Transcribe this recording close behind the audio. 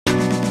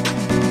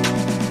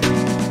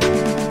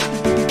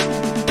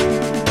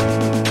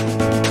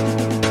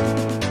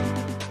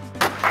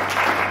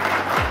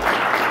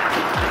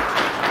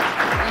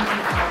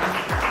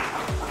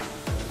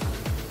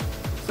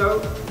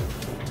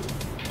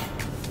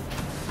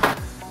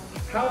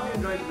How have you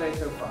enjoyed today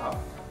so far?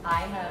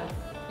 I have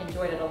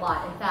enjoyed it a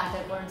lot. In fact,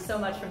 I've learned so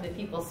much from the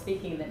people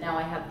speaking that now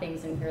I have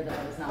things in here that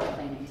I was not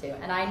planning to.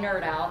 And I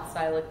nerd out, so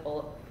I like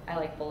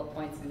bullet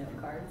points and note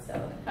cards,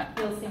 so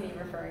you'll see me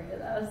referring to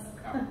those.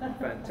 Oh,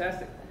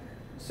 fantastic.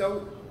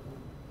 So,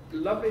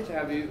 lovely to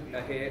have you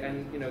here,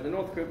 and you know, the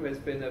North Group has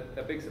been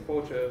a big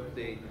supporter of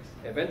the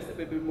events that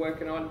we've been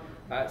working on.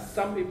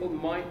 Some people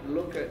might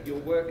look at your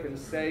work and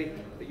say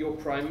that you're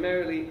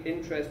primarily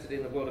interested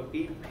in the world of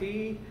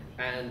EP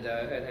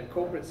and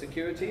corporate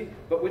security,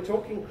 but we're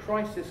talking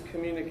crisis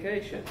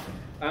communications.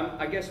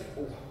 I guess,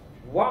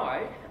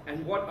 why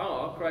and what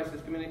are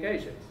crisis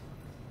communications?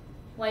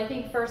 Well, I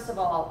think first of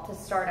all, to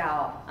start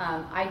out,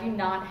 I do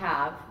not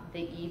have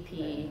the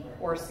EP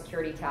or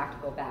security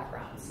tactical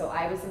background. So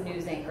I was a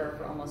news anchor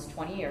for almost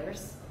 20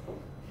 years,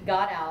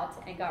 got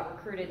out and got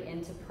recruited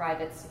into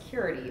private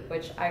security,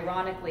 which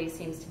ironically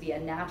seems to be a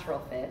natural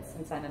fit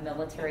since I'm a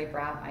military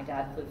brat. My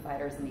dad flew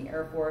fighters in the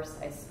Air Force.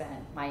 I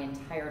spent my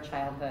entire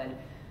childhood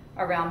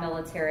around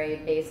military,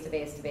 base to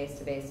base to base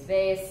to base to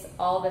base.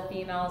 All the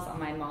females on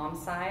my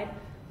mom's side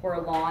were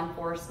law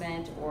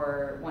enforcement,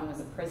 or one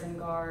was a prison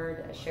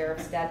guard, a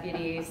sheriff's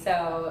deputy.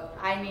 So,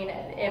 I mean,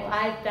 if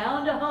I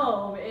found a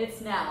home, it's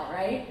now,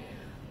 right?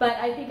 But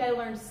I think I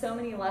learned so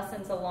many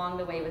lessons along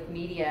the way with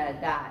media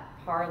that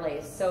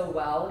parlay so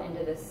well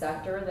into this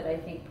sector that I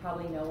think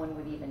probably no one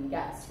would even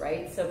guess,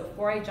 right? So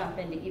before I jump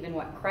into even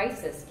what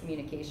crisis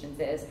communications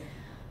is,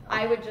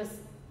 I would just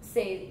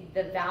say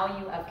the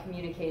value of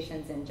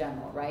communications in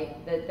general,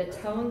 right? The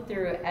tone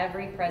through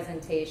every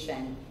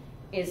presentation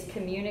is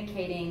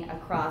communicating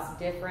across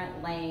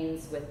different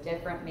lanes with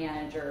different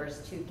managers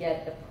to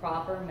get the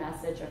proper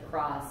message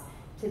across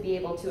to be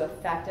able to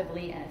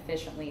effectively and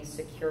efficiently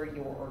secure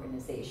your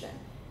organization.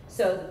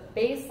 So the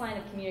baseline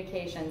of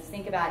communications,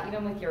 think about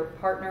even with your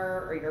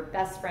partner or your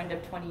best friend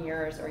of 20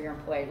 years or your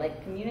employee,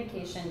 like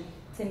communication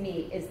to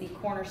me is the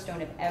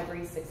cornerstone of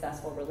every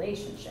successful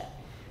relationship.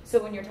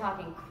 So when you're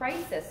talking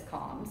crisis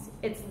comms,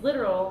 it's the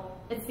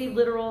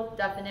literal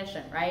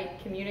definition, right?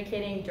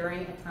 Communicating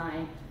during a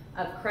time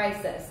of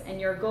crisis.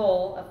 And your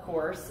goal, of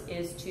course,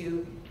 is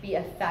to be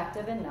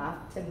effective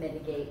enough to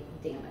mitigate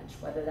damage,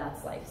 whether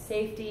that's life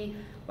safety,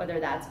 whether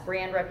that's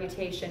brand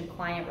reputation,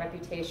 client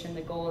reputation.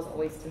 The goal is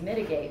always to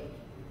mitigate.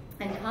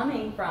 And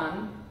coming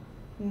from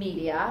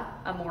media,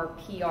 a more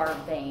PR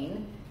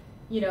vein,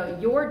 you know,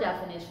 your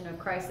definition of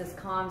crisis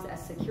comms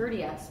as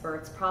security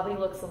experts probably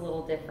looks a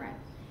little different.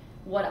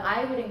 What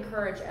I would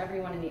encourage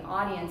everyone in the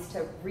audience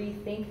to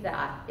rethink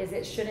that is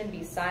it shouldn't be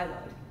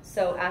siloed.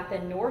 So at the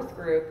North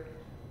Group,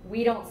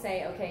 we don't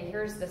say, okay,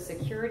 here's the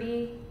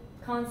security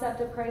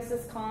concept of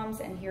crisis comms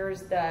and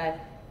here's the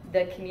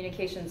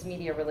communications,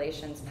 media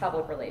relations,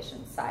 public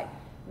relations side.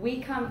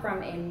 We come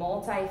from a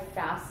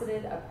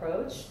multifaceted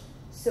approach,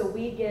 so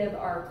we give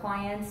our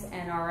clients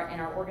and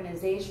our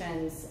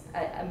organizations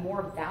a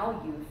more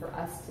value for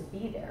us to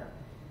be there.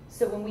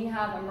 So when we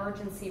have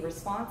emergency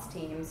response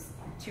teams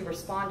to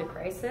respond to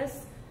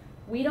crisis,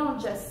 we don't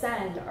just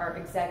send our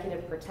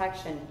executive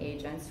protection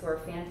agents who are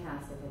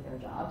fantastic at their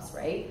jobs,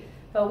 right?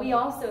 But we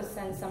also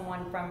send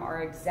someone from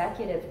our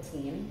executive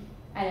team,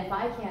 and if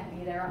I can't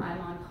be there, I'm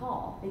on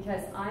call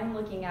because I'm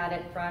looking at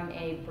it from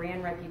a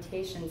brand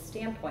reputation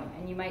standpoint.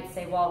 And you might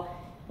say, well,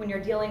 when you're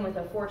dealing with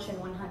a Fortune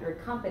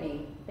 100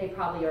 company, they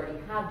probably already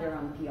have their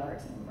own PR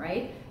team,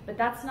 right? But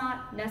that's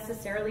not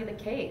necessarily the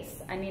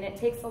case. I mean, it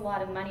takes a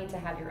lot of money to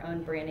have your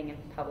own branding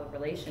and public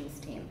relations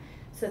team.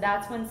 So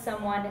that's when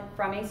someone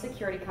from a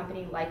security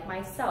company like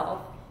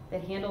myself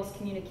that handles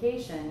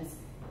communications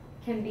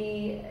can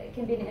be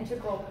an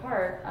integral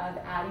part of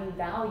adding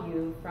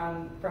value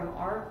from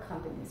our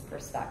company's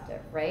perspective,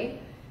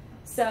 right?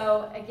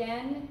 So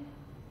again,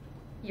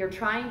 you're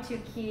trying to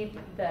keep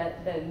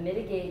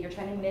you're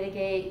trying to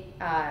mitigate,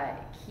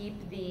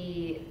 keep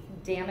the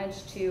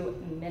damage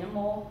to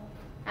minimal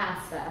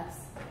aspects,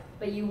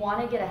 but you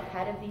want to get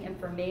ahead of the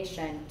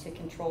information to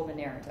control the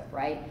narrative,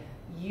 right?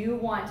 You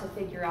want to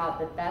figure out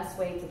the best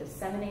way to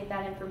disseminate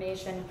that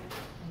information.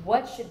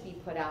 What should be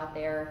put out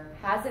there?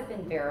 Has it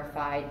been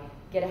verified?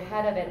 Get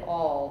ahead of it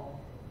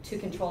all to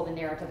control the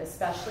narrative,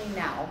 especially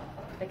now,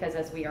 because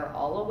as we are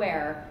all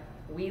aware,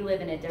 we live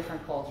in a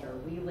different culture.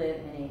 We live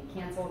in a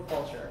canceled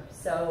culture.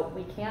 So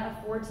we can't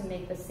afford to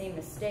make the same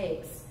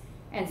mistakes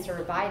and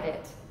survive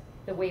it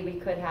the way we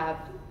could have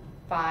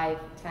 5,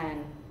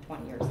 10,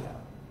 20 years ago.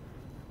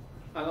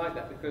 I like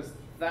that because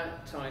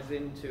that ties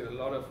into a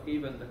lot of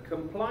even the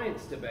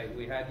compliance debate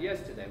we had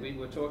yesterday. We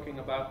were talking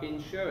about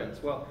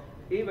insurance. Well,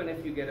 even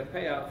if you get a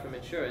payout from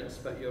insurance,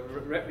 but your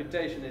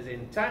reputation is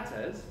in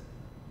tatters,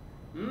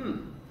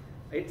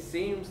 it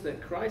seems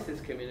that crisis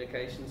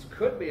communications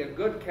could be a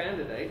good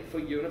candidate for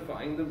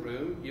unifying the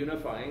room,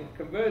 unifying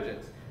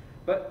convergence.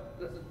 But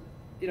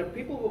you know,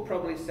 people will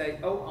probably say,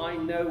 oh, I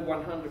know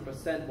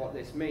 100% what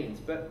this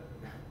means, but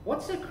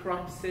what's a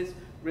crisis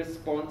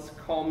response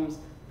comms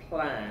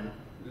plan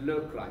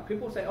look like?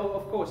 People say, oh,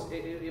 of course,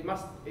 it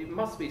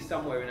must be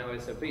somewhere in our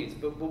SOPs,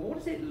 but what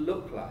does it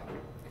look like?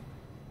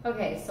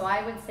 Okay, so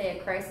I would say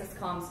a crisis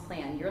comms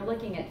plan. You're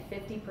looking at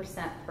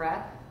 50%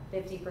 prep,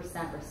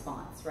 50%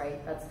 response,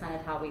 right? That's kind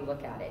of how we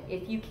look at it.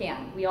 If you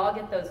can, we all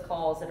get those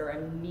calls that are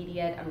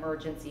immediate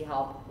emergency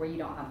help where you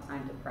don't have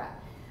time to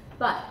prep.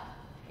 But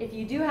if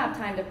you do have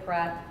time to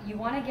prep, you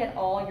want to get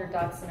all your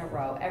ducks in a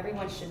row.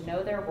 Everyone should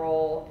know their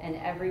role, and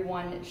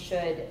everyone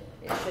should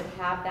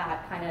have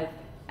that kind of,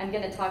 I'm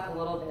going to talk a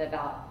little bit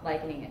about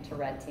likening it to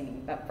red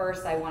teaming, but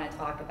first I want to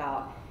talk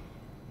about,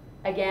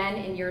 again,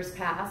 in years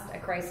past, a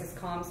crisis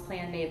comms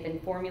plan may have been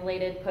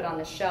formulated, put on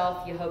the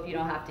shelf, you hope you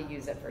don't have to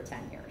use it for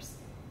 10 years.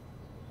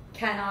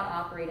 Cannot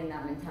operate in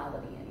that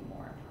mentality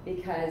anymore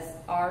because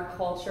our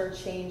culture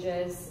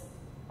changes,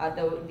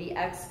 the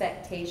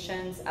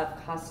expectations of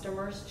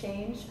customers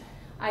change.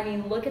 I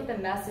mean, look at the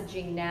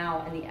messaging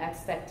now and the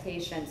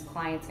expectations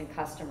clients and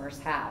customers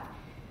have.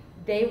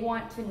 They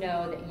want to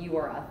know that you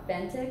are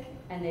authentic,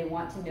 and they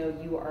want to know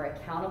you are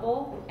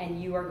accountable,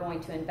 and you are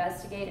going to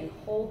investigate and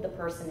hold the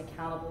person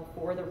accountable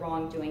for the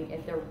wrongdoing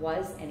if there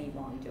was any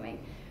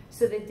wrongdoing.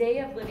 So the day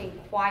of living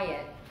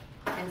quiet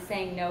and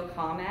saying no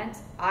comment,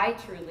 I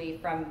truly,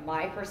 from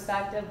my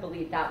perspective,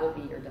 believe that will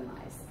be your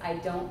demise. I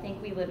don't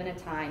think we live in a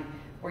time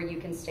where you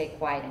can stay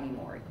quiet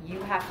anymore. You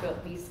have to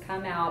at least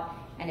come out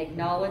and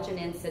acknowledge an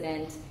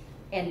incident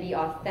and be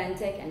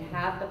authentic and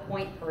have the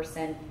point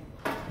person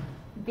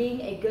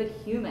being a good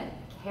human,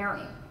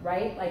 caring,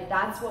 right? Like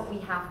that's what we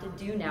have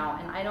to do now.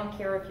 And I don't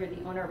care if you're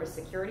the owner of a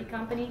security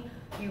company,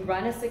 you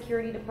run a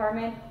security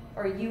department,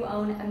 or you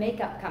own a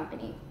makeup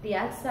company. The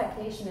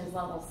expectation is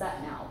level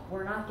set now.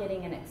 We're not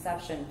getting an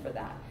exception for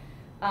that.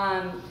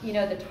 You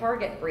know, the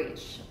Target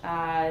breach,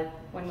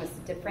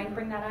 did Frank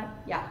bring that up?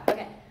 Yeah,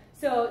 okay.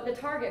 So the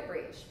Target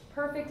breach,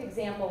 perfect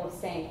example of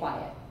staying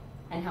quiet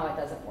and how it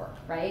doesn't work,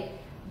 right?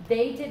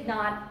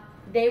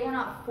 They were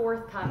not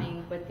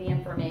forthcoming with the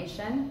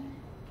information.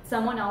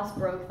 Someone else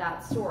broke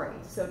that story.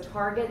 So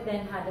Target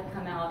then had to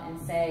come out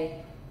and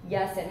say,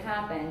 yes, it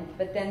happened,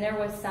 but then there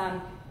was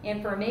some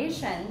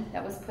information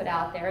that was put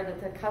out there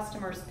that the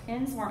customers'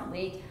 pins weren't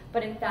leaked,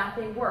 but in fact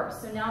they were.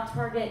 So now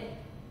Target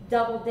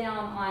doubled down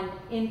on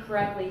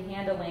incorrectly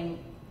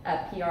handling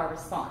a PR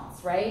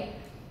response, right?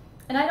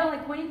 And I don't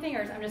like pointing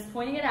fingers, I'm just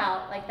pointing it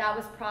out, like that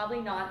was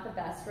probably not the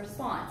best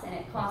response, and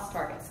it cost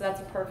Target, so that's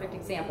a perfect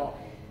example.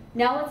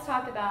 Now let's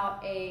talk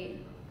about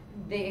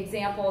the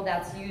example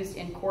that's used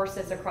in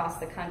courses across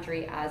the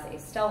country as a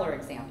stellar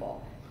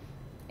example.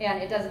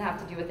 And it doesn't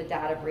have to do with the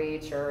data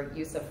breach or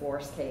use of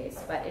force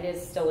case, but it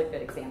is still a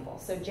good example.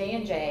 So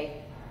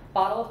J&J,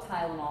 bottle of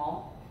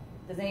Tylenol.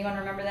 Does anyone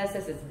remember this?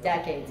 This is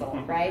decades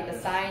old, right? The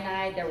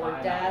cyanide, there were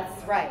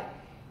deaths, right.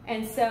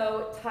 And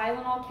so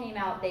Tylenol came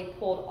out, they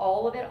pulled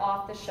all of it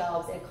off the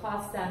shelves. It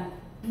cost them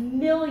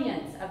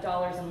millions of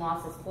dollars in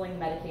losses pulling the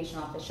medication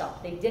off the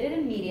shelf. They did it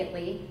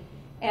immediately.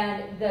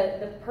 And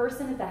the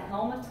person at the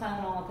helm of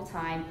Tylenol at the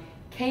time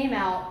came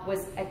out,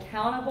 was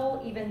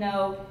accountable, even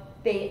though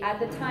they, at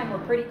the time, were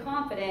pretty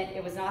confident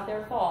it was not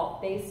their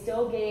fault. They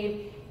still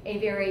gave a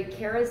very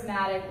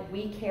charismatic,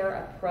 we care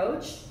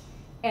approach.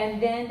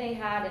 And then they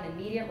had an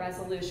immediate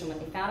resolution. When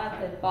they found out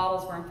that the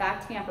bottles were in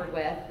fact tampered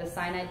with, the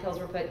cyanide pills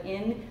were put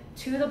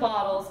into the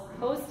bottles,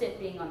 post it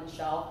being on the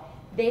shelf,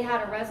 they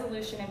had a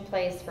resolution in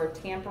place for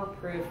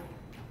tamper-proof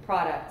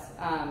products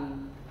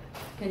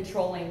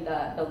controlling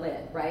the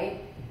lid,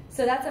 right?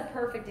 So that's a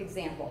perfect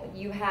example.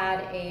 You had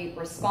a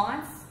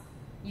response,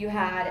 you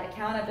had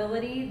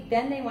accountability,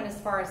 then they went as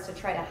far as to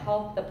try to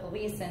help the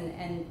police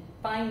in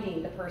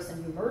finding the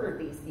person who murdered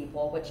these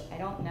people, which I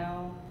don't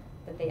know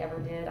that they ever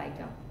did.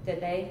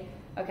 Did they?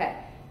 Okay.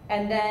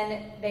 And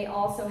then they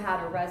also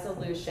had a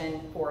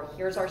resolution for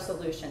here's our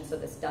solution so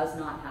this does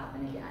not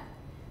happen again.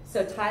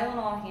 So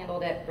Tylenol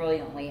handled it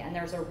brilliantly, and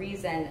there's a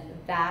reason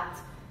that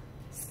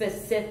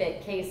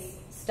specific case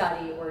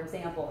study or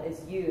example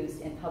is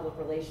used in public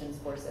relations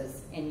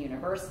courses in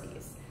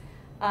universities.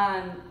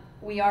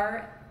 We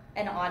are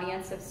an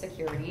audience of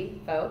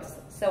security folks,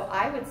 so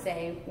I would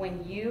say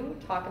when you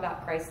talk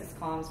about crisis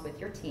comms with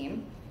your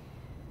team,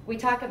 we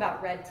talk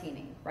about red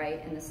teaming,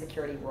 right, in the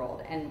security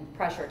world and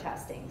pressure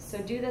testing. So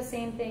do the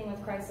same thing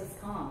with crisis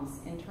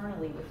comms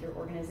internally with your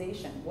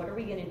organization. What are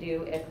we going to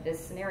do if this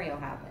scenario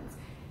happens?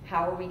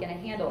 How are we going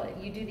to handle it?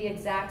 You do the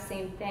exact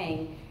same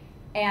thing.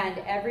 And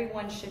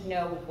everyone should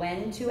know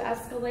when to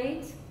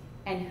escalate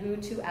and who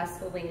to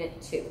escalate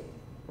it to,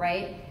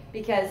 right?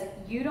 Because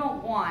you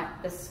don't want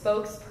the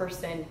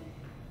spokesperson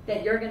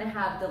that you're going to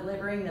have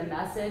delivering the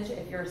message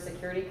if you're a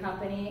security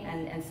company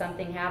and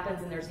something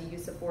happens and there's a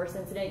use of force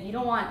incident. You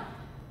don't want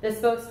the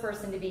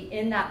spokesperson to be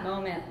in that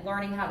moment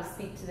learning how to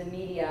speak to the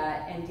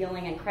media and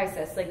dealing in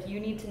crisis. Like, you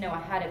need to know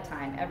ahead of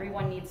time.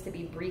 Everyone needs to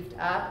be briefed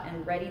up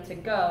and ready to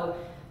go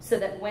so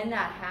that when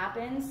that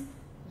happens,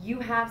 you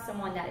have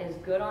someone that is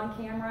good on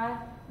camera.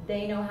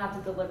 They know how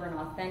to deliver an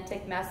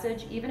authentic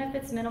message, even if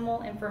it's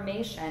minimal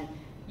information.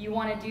 You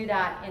want to do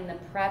that in the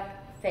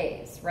prep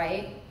phase,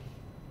 right?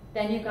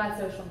 Then you've got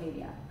social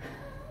media,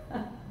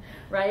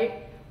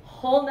 right?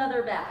 Whole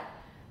nother bag.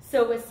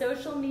 So with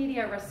social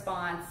media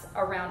response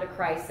around a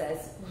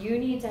crisis, you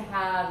need to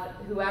have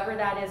whoever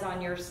that is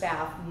on your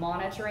staff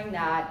monitoring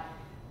that,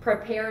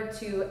 prepared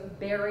to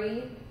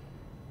bury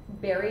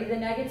bury the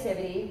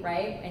negativity,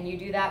 right? And you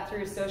do that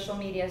through social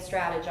media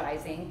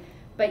strategizing,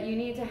 but you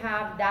need to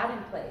have that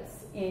in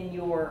place in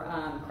your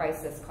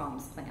crisis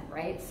comms plan,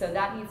 right? So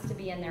that needs to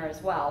be in there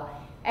as well.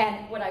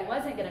 And what I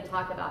wasn't going to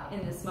talk about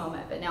in this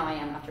moment, but now I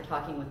am after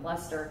talking with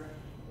Lester,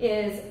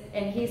 is,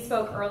 and he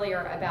spoke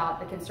earlier about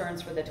the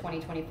concerns for the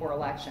 2024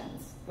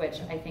 elections,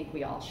 which I think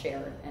we all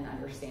share and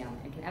understand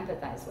and can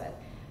empathize with.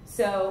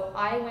 So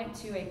I went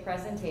to a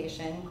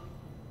presentation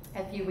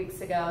a few weeks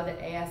ago that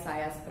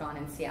ASIS put on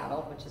in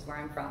Seattle, which is where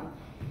I'm from,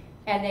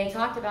 and they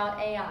talked about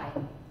AI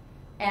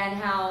and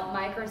how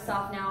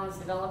Microsoft now has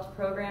developed a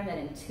program that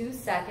in 2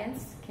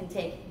 seconds can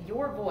take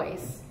your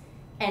voice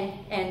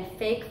and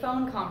fake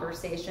phone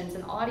conversations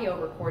and audio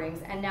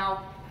recordings, and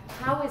now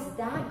how is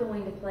that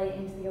going to play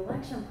into the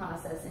election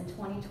process in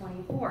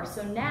 2024?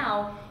 So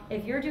now,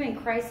 if you're doing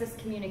crisis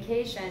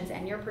communications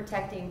and you're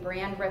protecting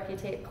brand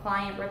reputation,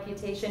 client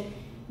reputation,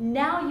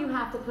 now you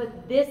have to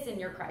put this in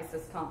your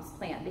crisis comms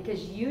plan,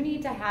 because you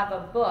need to have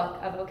a book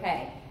of,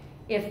 okay,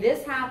 if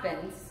this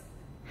happens,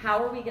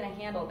 how are we going to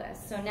handle this?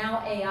 So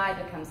now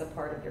AI becomes a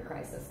part of your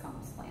crisis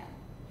comms plan.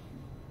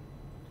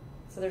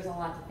 So there's a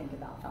lot to think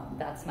about, Phil.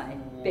 That's my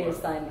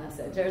baseline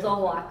message. There's a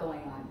lot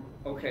going on.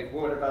 Okay,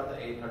 what about the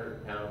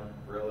 800-pound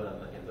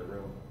gorilla in the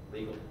room?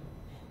 Legal?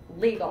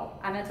 Legal.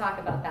 I'm going to talk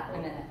about that in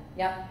a minute.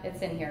 Yep,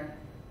 it's in here.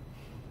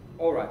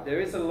 All right, there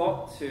is a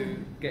lot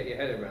to get your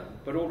head around,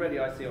 but already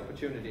I see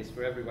opportunities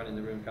for everyone in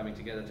the room coming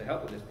together to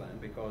help with this plan,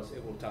 because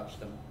it will touch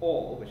them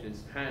all, which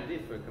is handy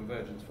for a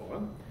convergence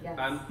forum. Yes.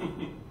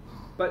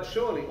 But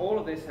surely all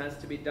of this has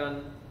to be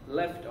done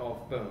left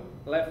of boom,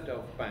 left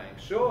of bang.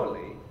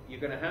 Surely you're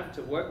going to have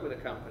to work with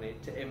a company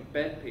to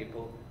embed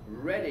people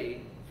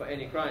ready for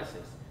any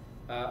crisis.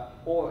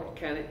 Or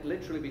can it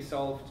literally be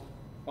solved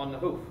on the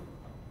hoof?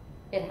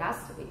 It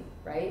has to be,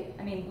 right?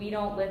 I mean, we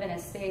don't live in a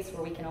space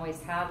where we can always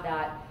have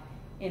that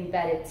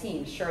embedded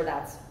team. Sure,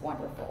 that's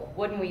wonderful.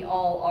 Wouldn't we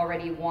all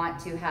already want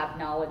to have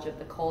knowledge of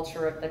the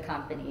culture of the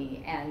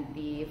company and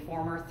the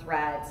former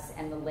threats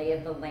and the lay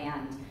of the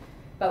land?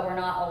 But we're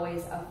not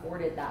always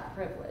afforded that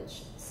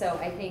privilege. So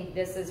I think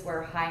this is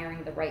where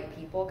hiring the right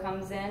people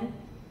comes in.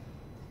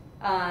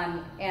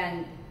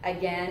 And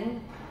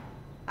again,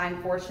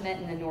 I'm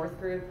fortunate in the North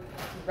Group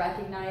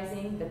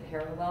recognizing the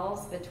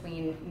parallels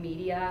between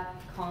media,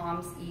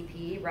 comms,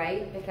 EP,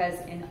 right? Because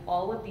in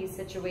all of these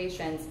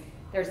situations,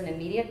 there's an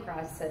immediate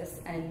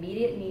crisis, an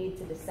immediate need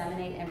to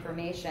disseminate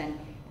information,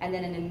 and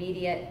then an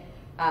immediate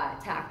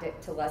tactic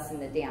to lessen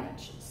the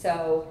damage.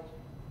 So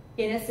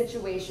in a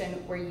situation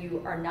where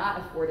you are not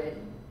afforded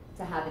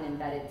to have an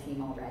embedded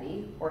team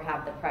already or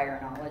have the prior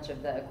knowledge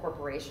of the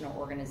corporation or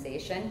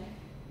organization,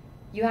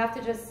 you have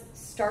to just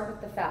start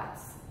with the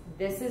facts.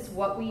 This is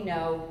what we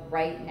know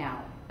right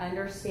now.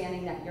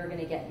 Understanding that you're going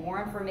to get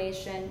more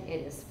information,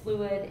 it is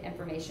fluid,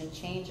 information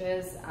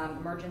changes,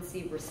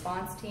 emergency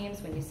response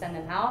teams, when you send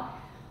them out,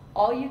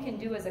 all you can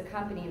do as a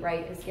company,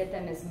 right, is get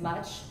them as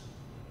much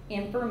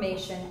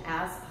information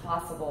as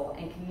possible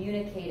and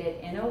communicate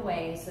it in a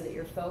way so that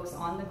your folks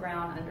on the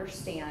ground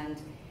understand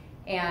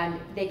and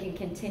they can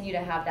continue to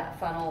have that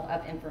funnel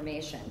of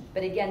information.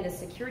 But again, the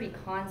security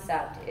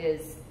concept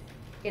is,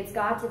 it's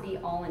got to be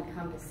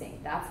all-encompassing.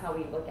 That's how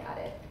we look at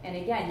it. And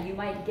again, you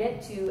might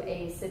get to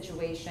a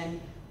situation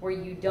where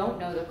you don't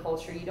know the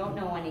culture, you don't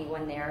know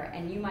anyone there,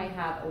 and you might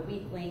have a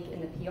weak link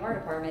in the PR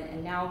department,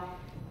 and now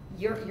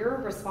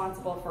you're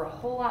responsible for a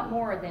whole lot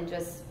more than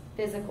just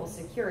physical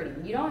security.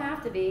 You don't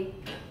have to be,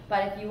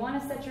 but if you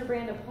want to set your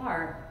brand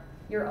apart,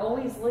 you're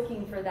always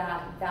looking for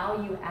that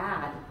value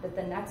add that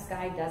the next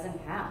guy doesn't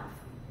have.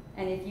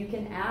 And if you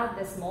can add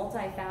this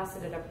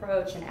multifaceted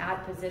approach and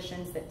add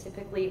positions that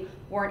typically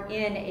weren't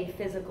in a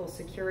physical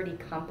security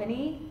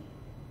company,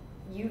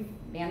 you've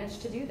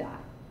managed to do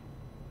that.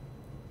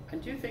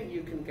 And do you think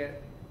you can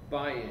get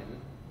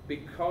buy-in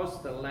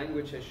because the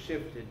language has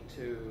shifted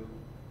to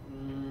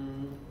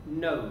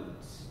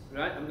nodes,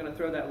 right? I'm going to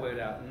throw that word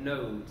out,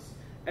 nodes.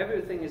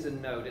 Everything is a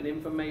node, an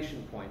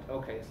information point.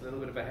 Okay, it's a little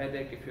bit of a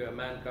headache if you're a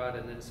man guard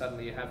and then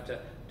suddenly you have to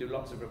do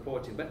lots of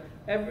reporting. But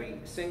every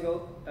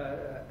single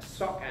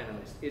SOC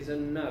analyst is a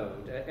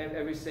node.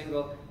 Every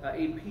single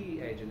EP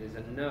agent is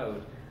a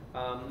node.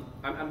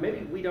 And maybe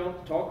we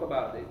don't talk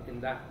about it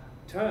in that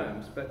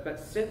terms, but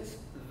since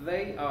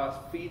they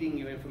are feeding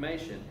you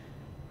information,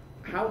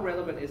 how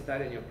relevant is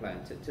that in your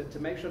plan to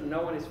make sure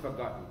no one is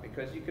forgotten?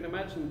 Because you can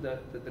imagine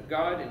the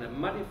guard in a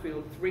muddy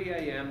field, 3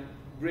 a.m.,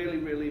 really,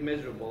 really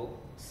miserable,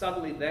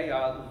 suddenly they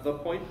are the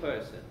point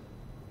person.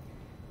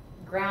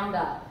 Ground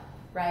up,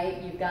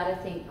 right? You've got to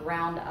think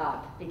ground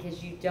up,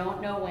 because you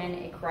don't know when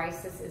a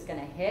crisis is going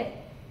to hit,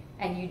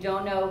 and you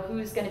don't know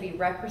who's going to be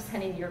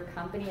representing your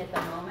company at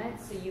the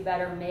moment, so you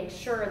better make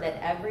sure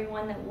that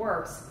everyone that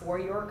works for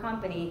your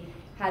company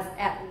has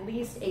at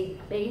least a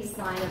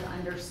baseline of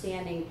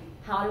understanding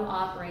how to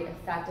operate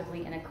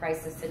effectively in a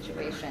crisis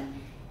situation.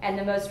 And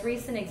the most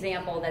recent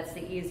example that's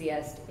the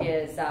easiest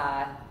is,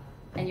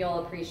 and you'll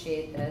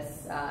appreciate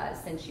this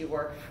since you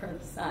work for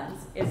the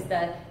Suns, is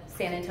the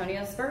San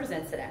Antonio Spurs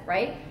incident,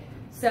 right?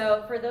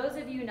 So for those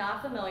of you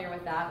not familiar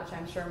with that, which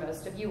I'm sure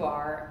most of you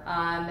are,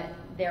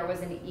 there was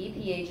an EP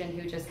agent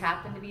who just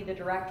happened to be the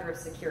director of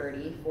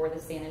security for the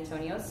San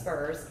Antonio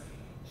Spurs.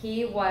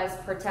 He was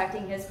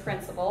protecting his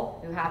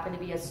principal, who happened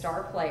to be a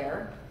star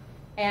player,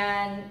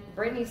 and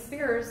Britney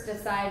Spears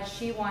decides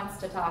she wants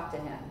to talk to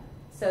him.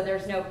 So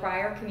there's no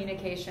prior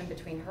communication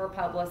between her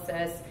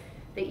publicist,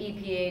 the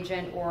EP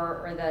agent,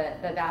 or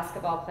the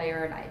basketball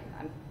player,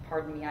 and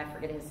pardon me, I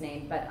forget his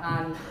name,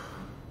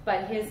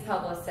 but his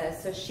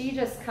publicist. So she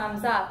just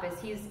comes up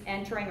as he's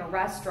entering a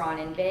restaurant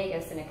in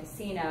Vegas in a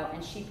casino,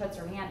 and she puts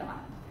her hand on him.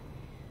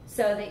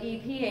 So the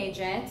EP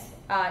agent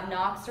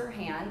knocks her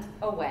hand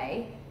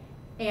away,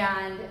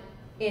 and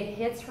it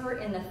hits her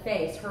in the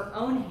face, her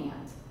own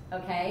hand,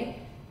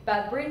 okay?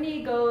 But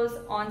Britney goes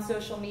on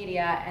social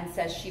media and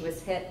says she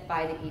was hit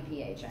by the EP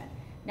agent.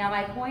 Now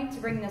my point to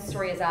bring this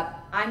story is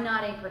up, I'm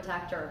not a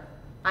protector.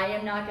 I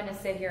am not gonna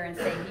sit here and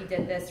say he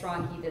did this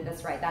wrong, he did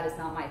this right. That is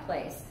not my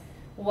place.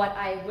 What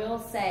I will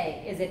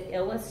say is it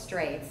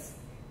illustrates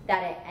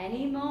that at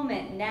any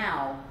moment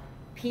now,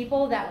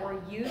 people that were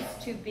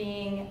used to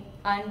being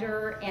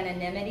under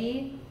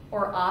anonymity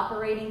or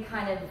operating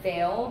kind of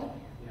veiled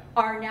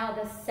are now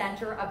the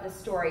center of the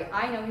story.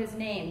 I know his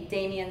name,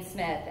 Damian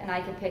Smith, and I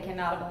can pick him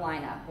out of the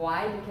lineup.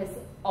 Why? Because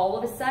all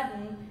of a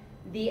sudden,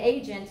 the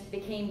agent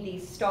became the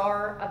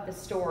star of the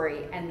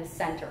story and the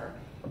center.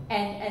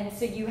 And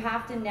so you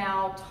have to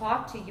now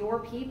talk to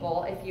your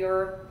people. If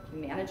you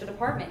manage a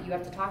department, you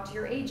have to talk to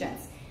your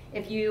agents.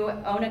 If you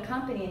own a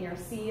company and you're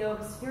CEO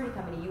of a security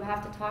company, you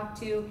have to talk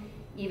to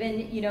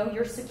even,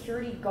 your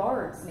security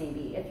guards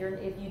maybe.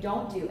 If you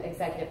don't do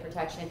executive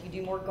protection, if you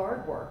do more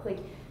guard work, like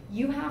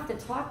you have to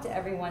talk to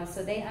everyone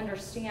so they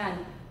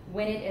understand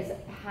when it is,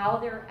 how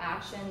their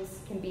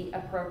actions can be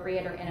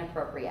appropriate or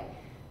inappropriate.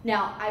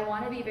 Now, I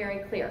want to be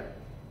very clear.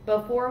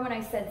 Before, when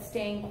I said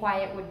staying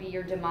quiet would be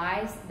your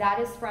demise, that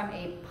is from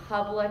a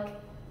public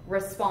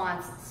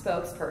response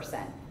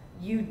spokesperson.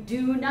 You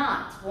do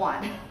not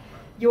want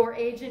your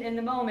agent in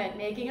the moment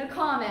making a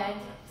comment,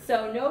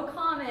 so no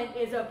comment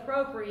is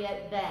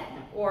appropriate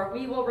then, or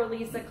we will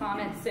release a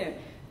comment soon.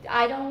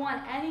 I don't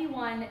want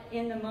anyone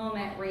in the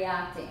moment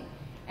reacting.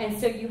 And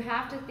so you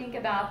have to think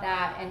about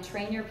that and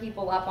train your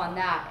people up on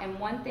that. And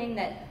one thing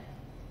that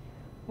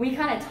we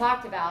kind of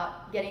talked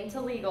about, getting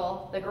to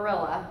legal, the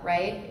gorilla,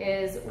 right,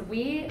 is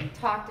we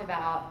talked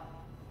about,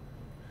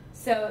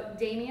 so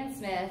Damian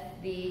Smith,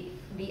 the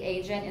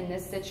agent in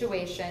this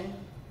situation,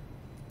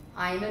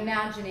 I'm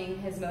imagining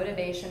his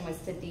motivation was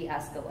to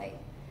de-escalate.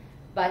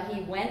 But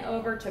he went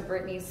over to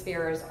Britney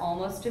Spears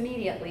almost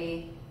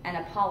immediately and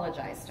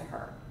apologized to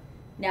her.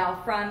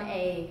 Now, from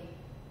a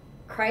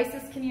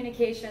crisis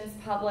communications,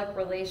 public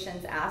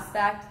relations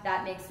aspect,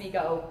 that makes me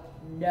go,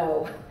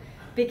 no.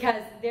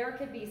 Because there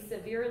could be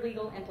severe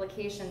legal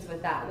implications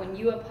with that. When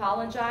you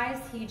apologize,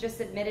 he just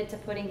admitted to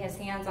putting his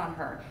hands on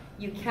her.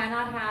 You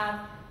cannot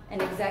have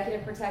an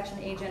executive protection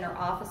agent or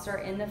officer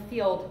in the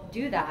field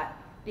do that,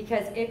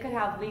 because it could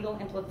have legal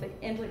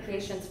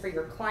implications for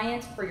your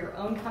client, for your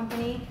own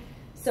company.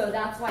 So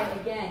that's why,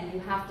 again, you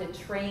have to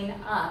train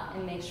up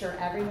and make sure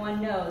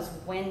everyone knows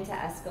when to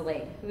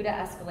escalate, who to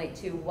escalate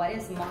to, what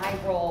is my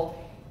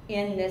role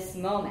in this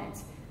moment,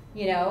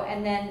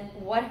 and then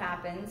what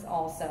happens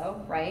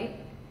also, right,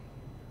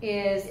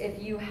 is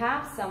if you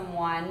have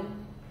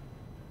someone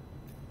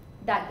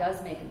that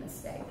does make a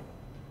mistake.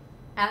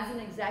 As an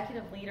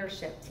executive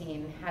leadership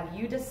team, have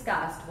you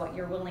discussed what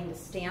you're willing to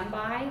stand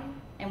by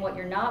and what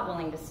you're not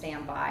willing to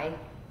stand by?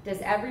 Does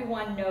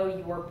everyone know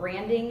your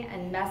branding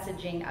and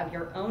messaging of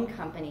your own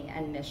company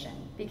and mission?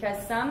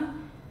 Because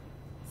some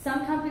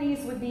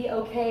companies would be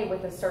okay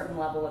with a certain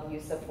level of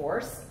use of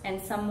force and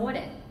some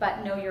wouldn't.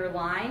 But know your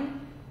line,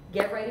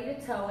 get ready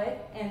to tow it,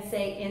 and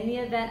say, in the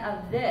event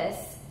of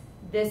this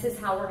is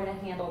how we're going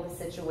to handle the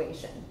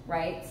situation,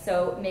 right?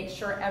 So make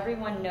sure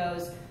everyone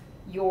knows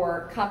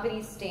your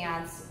company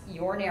stance,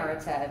 your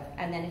narrative,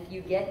 and then if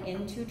you get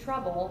into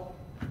trouble,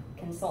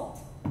 consult.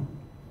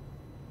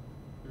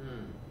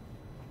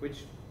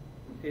 Which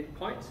it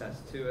points us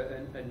to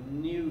a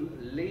new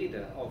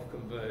leader of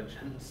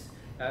convergence.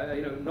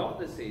 Not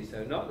the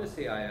CISO, not the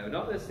CIO,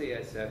 not the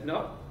CSO,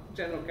 not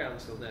general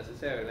counsel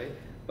necessarily,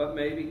 but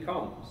maybe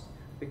comms,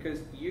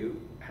 because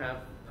you have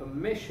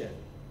permission.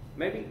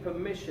 Maybe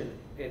permission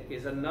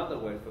is another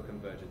word for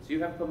convergence.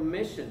 You have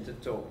permission to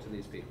talk to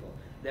these people.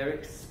 They're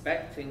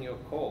expecting your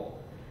call.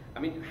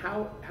 I mean,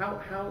 how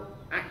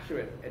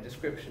accurate a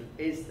description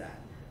is that?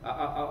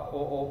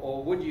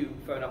 Or would you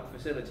phone up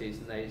facilities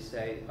and they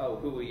say, "Oh,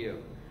 who are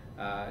you?"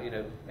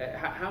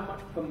 How much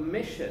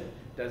permission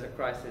does a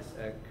crisis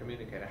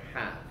communicator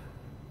have?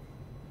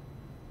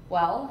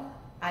 Well,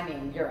 I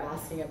mean, you're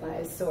asking about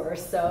a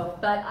source,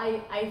 but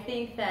I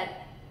think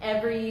that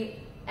every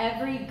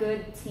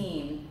good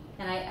team,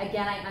 and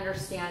I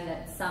understand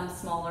that some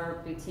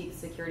smaller boutique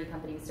security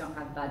companies don't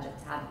have budget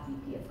to have a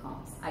VP of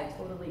comms. I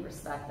totally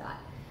respect that.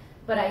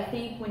 But I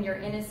think when you're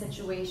in a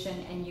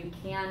situation and you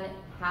can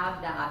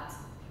have that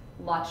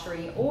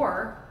luxury,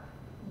 or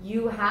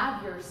you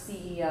have your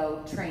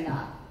CEO train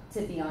up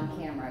to be on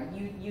camera.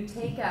 You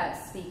take a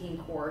speaking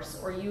course,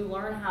 or you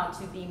learn how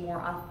to be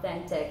more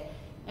authentic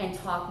and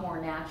talk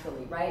more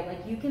naturally, right?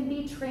 Like, you can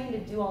be trained to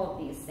do all of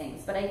these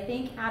things, but I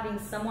think having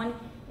someone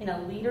in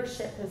a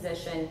leadership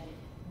position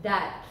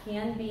that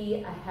can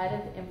be ahead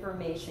of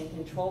information,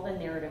 control the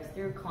narrative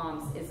through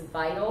comms is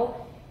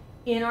vital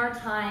in our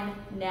time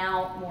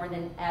now more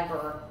than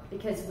ever,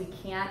 because we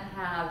can't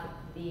have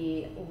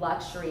the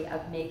luxury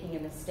of making a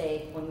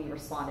mistake when we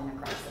respond in a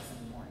crisis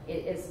anymore.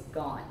 It is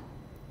gone.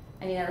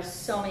 I mean, there are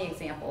so many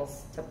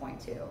examples to point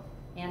to.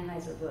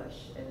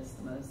 Anheuser-Busch is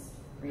the most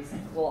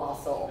recent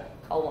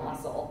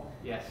colossal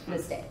yes.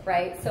 mistake,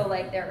 right? So,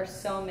 like, there are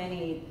so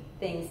many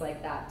things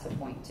like that to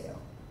point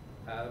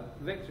to.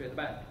 Victor at the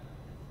back.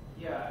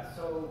 Yeah,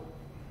 so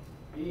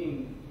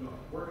being,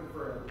 working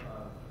for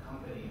a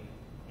company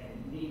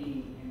and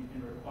needing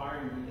and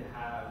requiring me to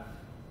have,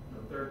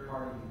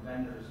 third-party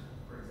vendors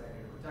for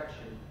executive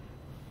protection,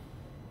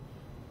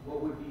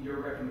 what would be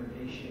your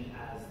recommendation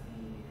as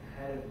the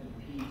head of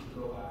EP to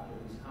go after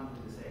these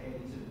companies and say, hey,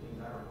 these are the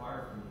things I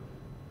require from you?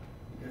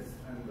 Because,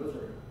 I mean, those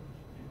are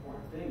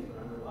important things,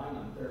 but I'm relying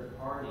on third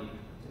party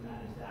to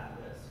manage that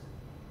risk.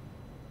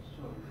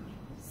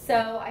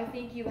 So I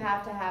think you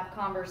have to have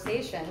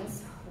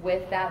conversations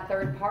with that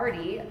third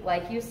party,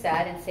 like you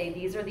said, and say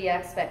these are the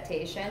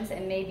expectations,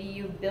 and maybe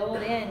you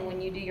build in, when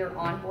you do your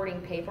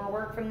onboarding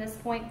paperwork from this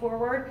point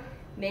forward,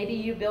 maybe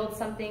you build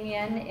something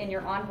in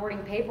your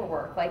onboarding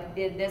paperwork, like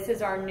this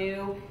is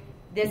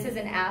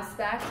an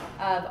aspect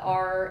of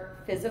our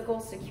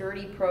physical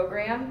security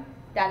program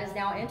that is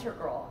now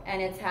integral,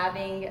 and it's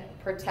having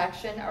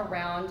protection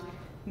around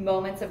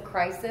moments of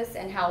crisis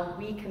and how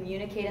we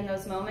communicate in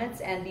those moments,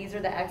 and these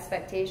are the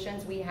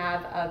expectations we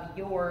have of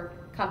your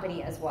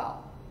company as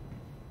well.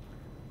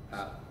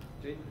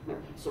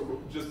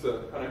 So just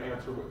to kind of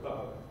answer,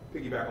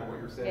 piggyback on what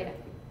you're saying. Data.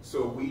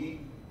 So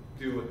we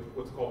do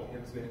what's called an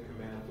incident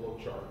command flow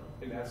chart,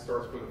 and that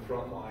starts from the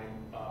front line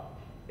up,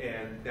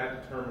 and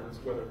that determines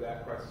whether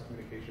that crisis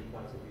communication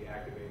plan is going to be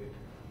activated,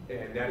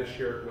 and that is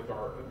shared with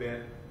our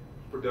event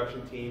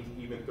production teams,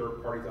 even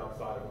third parties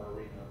outside of our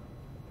arena.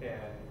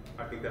 And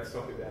I think that's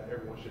something that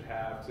everyone should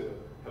have to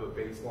have a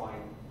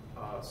baseline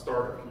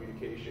start of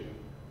communication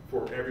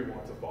for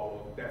everyone to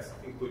follow. That's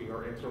including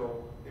our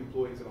internal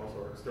employees and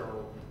also our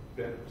external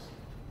vendors.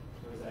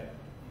 So is that,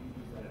 you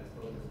use that as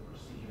both as a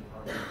procedure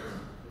part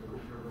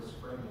of your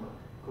risk framework?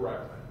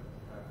 Correct.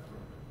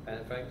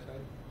 And thanks,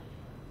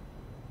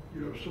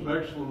 You have some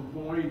excellent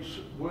points.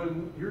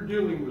 When you're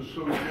dealing with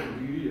social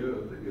media,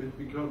 it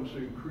becomes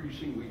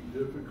increasingly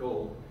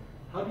difficult.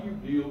 How do you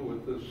deal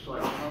with this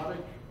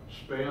psychotic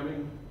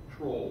spamming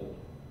troll?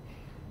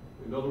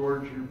 In other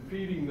words, you're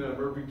feeding them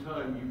every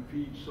time you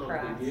feed something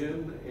Correct.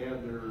 in,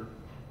 and they're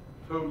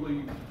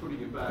totally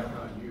putting it back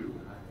on you.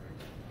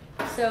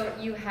 So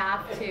you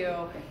have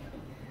to,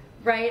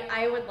 right?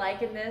 I would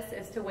liken this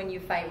as to when you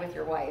fight with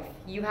your wife.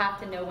 You have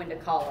to know when to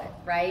call it,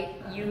 right?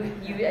 You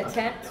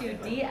attempt to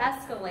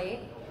de-escalate,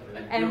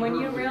 and when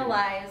you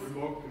realize,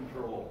 Remote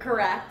control.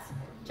 correct,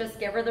 just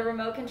give her the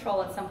remote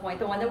control at some point,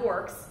 the one that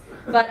works.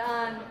 But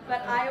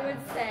I would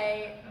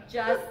say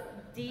just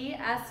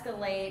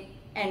de-escalate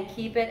and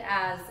keep it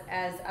as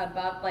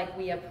above, like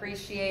we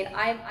appreciate.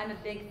 I'm a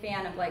big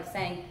fan of like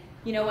saying,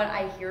 you know what,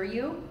 I hear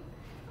you.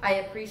 I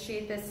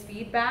appreciate this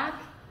feedback.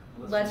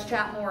 Let's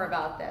chat more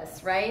about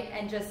this, right?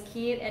 And just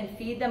keep and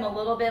feed them a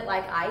little bit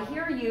like, I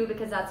hear you,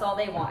 because that's all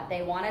they want.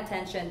 They want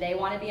attention. They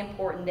want to be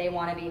important. They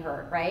want to be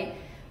heard, right?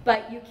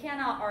 But you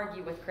cannot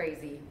argue with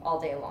crazy all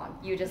day long.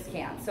 You just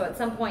can't. So at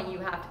some point you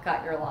have to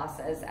cut your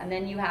losses, and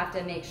then you have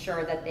to make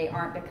sure that they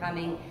aren't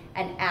becoming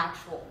an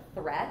actual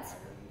threat.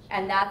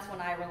 And that's when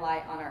I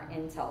rely on our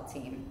intel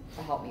team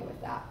to help me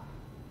with that.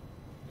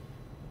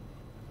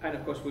 And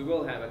of course, we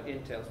will have an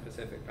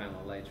Intel-specific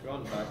panel later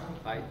on, but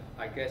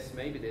I guess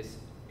maybe this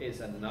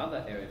is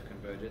another area of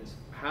convergence.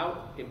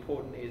 How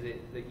important is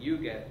it that you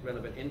get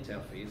relevant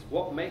Intel feeds?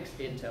 What makes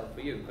Intel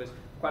for you? Because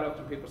quite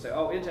often people say,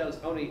 oh, Intel is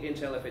only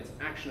Intel if it's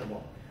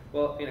actionable.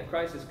 Well, in a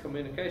crisis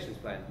communications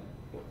plan,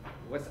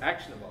 what's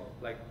actionable?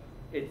 Like,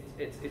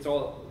 it's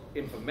all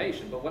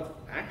information, but what's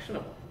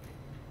actionable?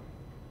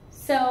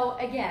 So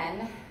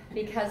again,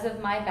 because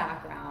of my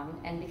background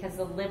and because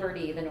of the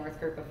liberty the North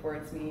Group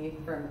affords me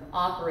from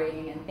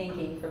operating and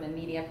thinking from a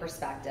media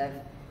perspective,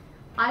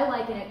 I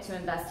liken it to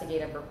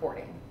investigative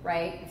reporting,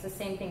 right? It's the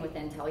same thing with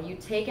Intel. You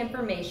take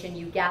information,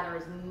 you gather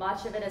as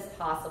much of it as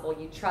possible,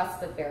 you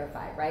trust but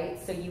verify, right?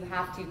 So you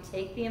have to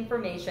take the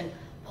information,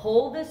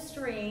 pull the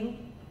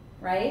string,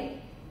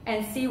 right?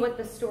 And see what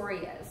the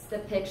story is, the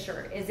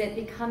picture. Is it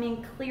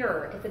becoming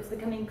clearer? If it's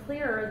becoming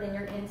clearer, then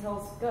your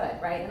intel's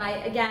good, right?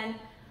 And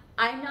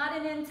I'm not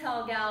an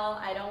intel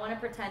gal, I don't want to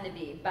pretend to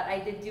be, but I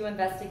did do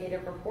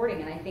investigative reporting,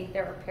 and I think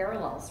there are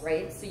parallels,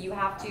 right? So you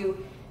have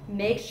to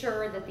make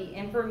sure that the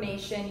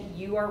information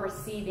you are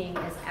receiving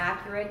is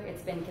accurate,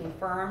 it's been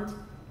confirmed,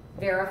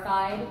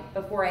 verified,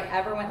 before I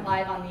ever went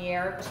live on the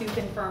air, to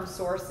confirm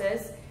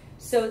sources.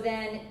 So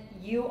then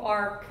you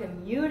are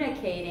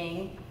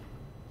communicating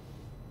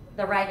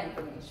the right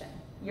information.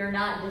 you're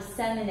not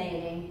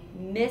disseminating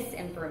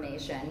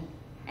misinformation,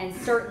 and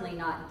certainly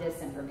not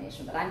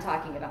disinformation, but I'm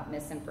talking about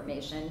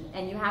misinformation.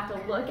 And you have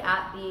to look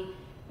at the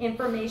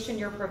information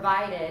you're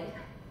provided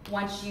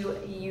once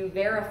you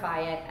verify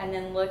it, and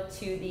then look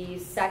to the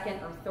second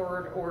or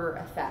third order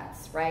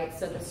effects, right?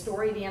 So the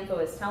story the info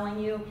is telling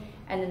you,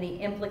 and then the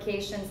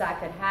implications that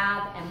could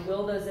have, and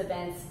will those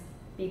events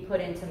be put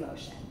into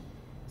motion?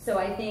 So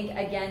I think,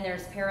 again,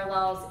 there's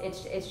parallels.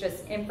 It's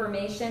just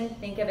information.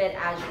 Think of it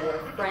as your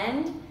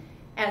friend.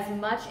 As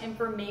much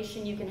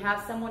information you can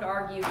have. Some would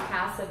argue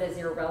passive is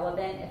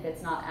irrelevant if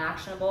it's not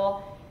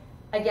actionable.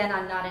 Again,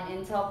 I'm not an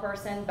intel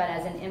person, but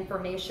as an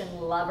information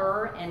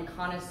lover and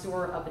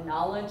connoisseur of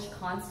knowledge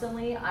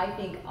constantly, I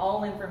think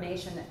all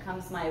information that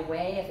comes my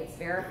way, if it's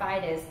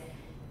verified, is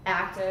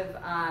active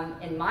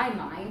in my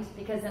mind,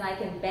 because then I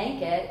can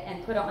bank it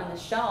and put it on the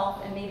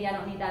shelf, and maybe I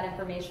don't need that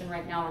information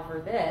right now or for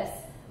this,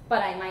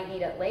 but I might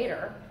need it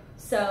later.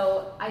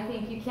 So I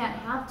think you can't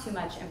have too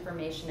much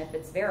information if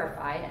it's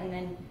verified, and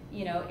then,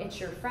 you know, it's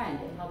your friend.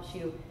 It helps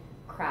you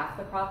craft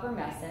the proper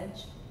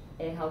message.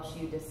 It helps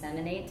you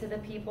disseminate to the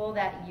people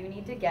that you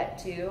need to get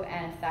to,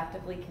 and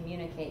effectively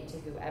communicate to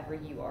whoever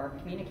you are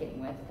communicating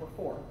with or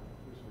for.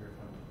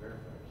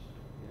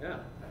 Yeah,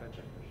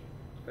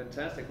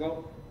 fantastic.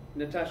 Well,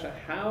 Natasha,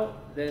 how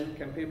then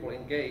can people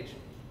engage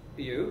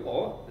you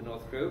or the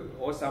North Group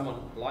or someone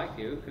like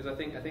you? Because I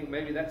think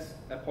maybe that's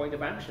a point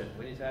of action.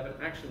 We need to have an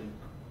action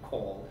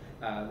call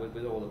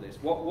with all of this.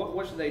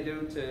 What should they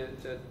do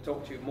to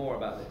talk to you more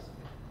about this?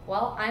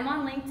 Well, I'm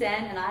on LinkedIn,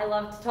 and I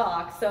love to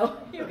talk, so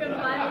you can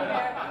find me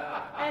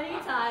there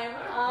anytime.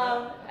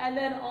 And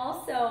then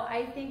also,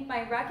 I think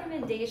my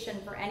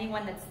recommendation for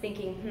anyone that's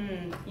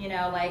thinking, you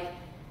know, like,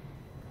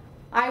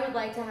 I would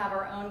like to have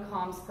our own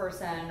comms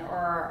person or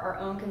our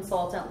own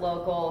consultant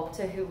local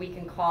to who we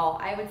can call.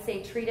 I would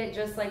say treat it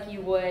just like you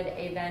would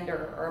a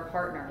vendor or a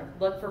partner.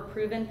 Look for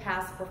proven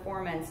past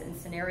performance in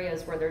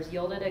scenarios where there's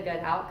yielded a good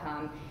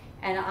outcome.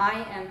 And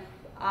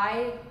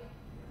I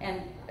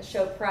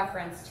show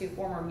preference to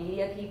former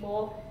media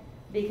people,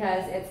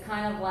 because it's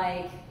kind of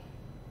like,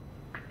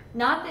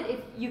 not that if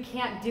you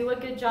can't do a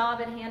good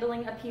job at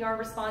handling a PR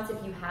response if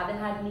you haven't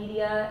had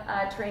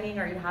media training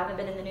or you haven't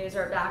been in the news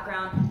or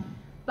background,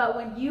 but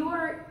when you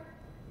are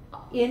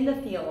in the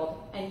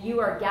field and you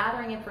are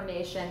gathering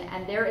information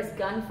and there is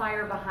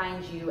gunfire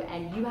behind you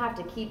and you have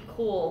to keep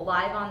cool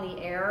live on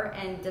the air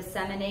and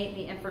disseminate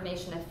the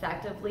information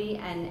effectively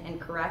and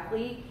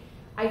correctly,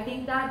 I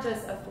think that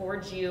just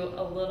affords you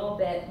a little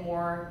bit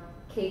more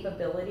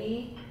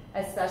capability,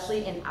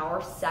 especially in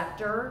our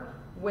sector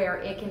where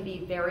it can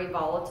be very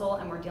volatile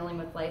and we're dealing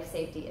with life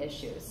safety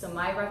issues. So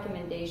my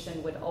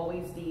recommendation would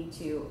always be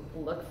to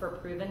look for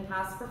proven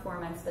past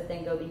performance, but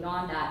then go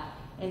beyond that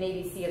and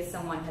maybe see if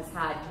someone has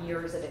had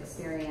years of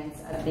experience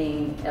of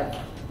being,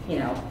 you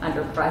know,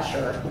 under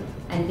pressure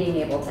and being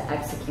able to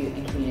execute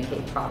and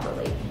communicate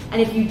properly.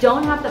 And if you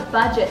don't have the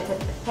budget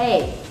to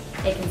pay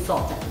a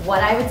consultant,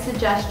 what I would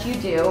suggest you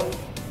do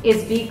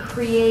is be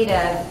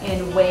creative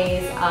in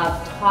ways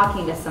of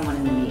talking to someone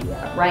in the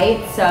media,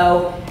 right?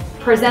 So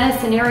present a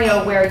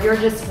scenario where you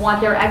just want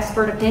their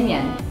expert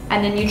opinion,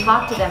 and then you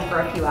talk to them for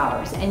a few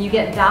hours and you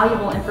get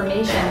valuable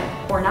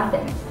information for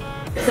nothing.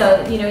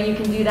 So, you know, you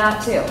can do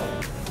that too.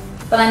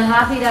 But I'm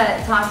happy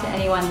to talk to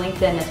anyone.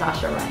 LinkedIn,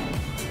 Natasha Ryan.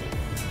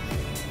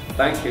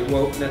 Thank you.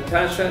 Well,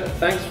 Natasha,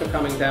 thanks for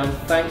coming down.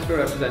 Thanks for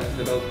representing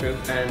the North Group,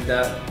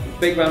 and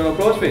big round of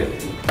applause for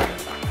you.